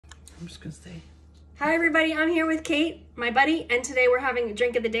I'm just gonna stay. Hi everybody, I'm here with Kate, my buddy, and today we're having a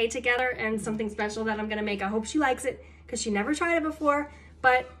drink of the day together and something special that I'm gonna make. I hope she likes it because she never tried it before,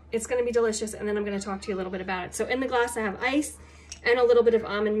 but it's gonna be delicious, and then I'm gonna talk to you a little bit about it. So in the glass I have ice and a little bit of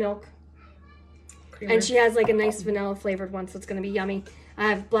almond milk. Creamer. And she has like a nice vanilla flavored one, so it's gonna be yummy. I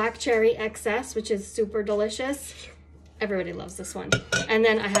have black cherry XS, which is super delicious. Everybody loves this one. And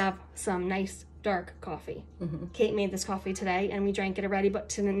then I have some nice dark coffee. Kate made this coffee today and we drank it already,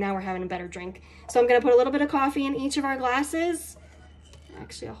 but now we're having a better drink. So I'm gonna put a little bit of coffee in each of our glasses.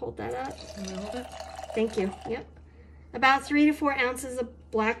 Actually, I'll hold that up. Hold it. Thank you. Yep. About 3 to 4 ounces of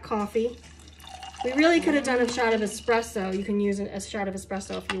black coffee. We really could have done a shot of espresso. You can use a shot of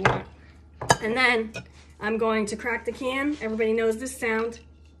espresso if you want. And then I'm going to crack the can. Everybody knows this sound.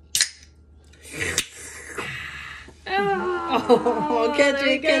 Oh, catch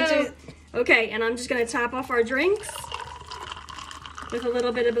it. Okay, and I'm just gonna top off our drinks with a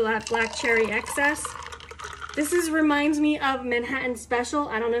little bit of black cherry XS. This reminds me of Manhattan Special.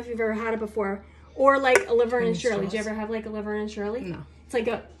 I don't know if you've ever had it before. Or like a Laverne and Shirley. Did you ever have like a Laverne and Shirley? No. It's like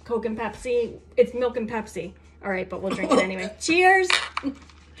a Coke and Pepsi. It's milk and Pepsi. All right, but we'll drink it anyway. Cheers!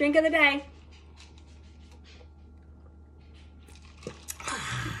 Drink of the day.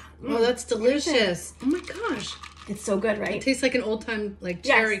 Oh, that's delicious. Oh my gosh. It's so good, right? It tastes like an old time like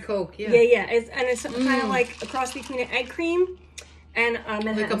cherry Coke. Yeah. Yeah. It's kind of like a cross between an egg cream and a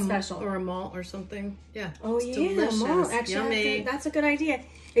Manhattan like a Special. Or a malt or something. Yeah. Oh it's yeah, delicious. malt. Actually, Yummy. that's a good idea.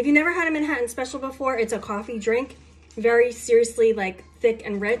 If you never had a Manhattan Special before, it's a coffee drink. Very seriously like thick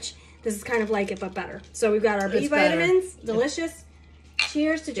and rich. This is kind of like it, but better. So we've got our B vitamins. Delicious.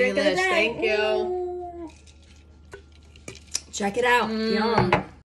 Cheers to drink of the day. Thank you. Ooh. Check it out. Yum.